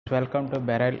Welcome to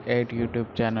బెరైల్ 8 YouTube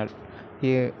channel.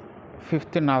 ఈ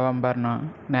 5th నవంబర్న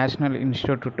national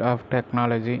institute of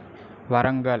technology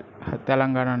Warangal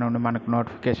Telangana నుండి మనకు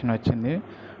నోటిఫికేషన్ వచ్చింది.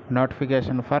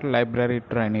 Notification for library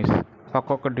trainees.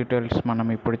 ఒక్కొక్క డీటెయిల్స్ మనం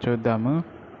ఇప్పుడు చూద్దాము.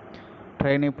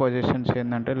 ట్రైనీ పొజిషన్స్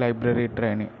ఏంటంటే లైబ్రరీ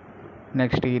ట్రైనీ.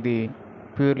 నెక్స్ట్ ఇది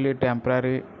ప్యూర్లీ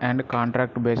టెంపరీ అండ్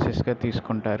కాంట్రాక్ట్ బేసిస్గా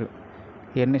తీసుకుంటారు.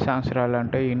 ఎన్ని సంవత్సరాలు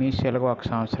అంటే ఇనీషియల్గా 1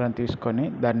 సంవత్సరం తీసుకొని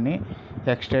దాన్ని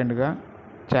ఎక్స్టెండ్గా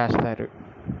చేస్తారు.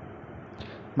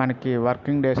 మనకి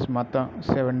వర్కింగ్ డేస్ మొత్తం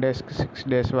 7 డేస్కి 6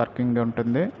 డేస్ వర్కింగ్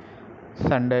ఉంటుంది,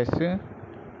 సండేస్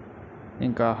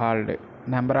ఇంకా హాలిడే.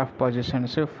 నెంబర్ ఆఫ్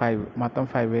పొజిషన్స్ 5, మొత్తం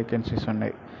 5 వేకెన్సీస్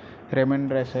ఉన్నాయి.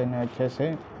 రెమ్యునరేషన్ వచ్చేసి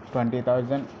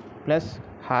 20,000 ప్లస్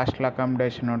హాస్టల్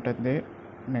అకామిడేషన్ ఉంటుంది.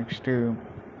 నెక్స్ట్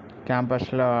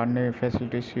క్యాంపస్లో అన్ని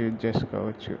ఫెసిలిటీస్ యూజ్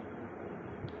చేసుకోవచ్చు.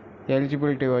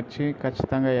 ఎలిజిబిలిటీ వచ్చి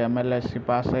ఖచ్చితంగా MLSC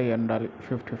పాస్ అయ్యి ఉండాలి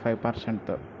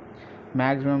 55%తో.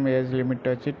 మ్యాక్సిమం ఏజ్ లిమిట్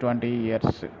వచ్చి 20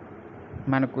 years.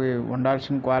 మనకు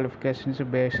ఉండాల్సిన qualifications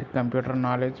basic computer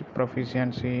knowledge,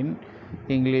 proficiency in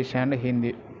English and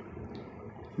Hindi.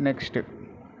 Next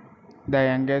the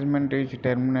engagement is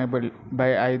టెర్మినబుల్ by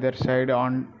either side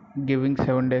on giving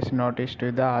 7 days notice to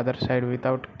the other side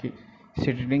without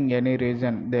sitting any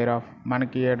reason there of.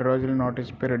 మనకి 7 రోజుల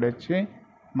notice period వచ్చి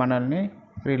మనల్ని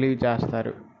relieve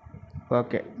చేస్తారు.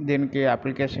 Okay, దీనికి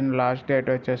application last date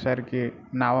వచ్చేసరికి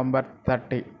November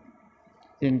 30.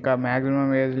 ఇంకా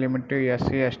maximum age limit SC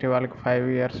ST వాళ్ళకి 5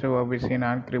 years, OBC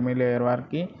non క్రిమి లేయర్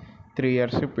వారికి 3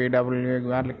 years, PWD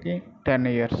వాళ్ళకి 10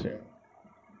 years.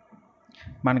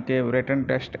 మనకి రిటర్న్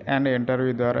టెస్ట్ అండ్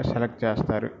ఇంటర్వ్యూ ద్వారా సెలెక్ట్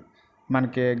చేస్తారు.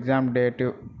 మనకి exam date,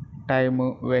 time,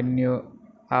 venue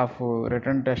of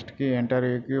return టెస్ట్కి,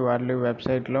 ఇంటర్వ్యూకి వాళ్ళు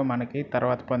వెబ్సైట్లో మనకి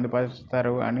తర్వాత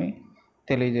పొందుపరుస్తారు అని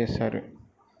తెలియజేశారు.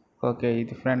 ఓకే,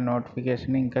 ఇది ఫ్రెండ్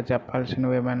నోటిఫికేషన్. ఇంకా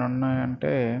చెప్పాల్సినవి ఏమైనా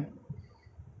ఉన్నాయంటే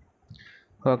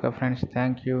okay friends,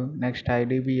 thank you. Next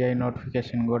IDBI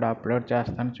notification కూడా అప్లోడ్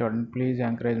చేస్తాను, చూడండి. Please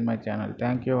encourage my channel.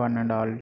 Thank you one and all.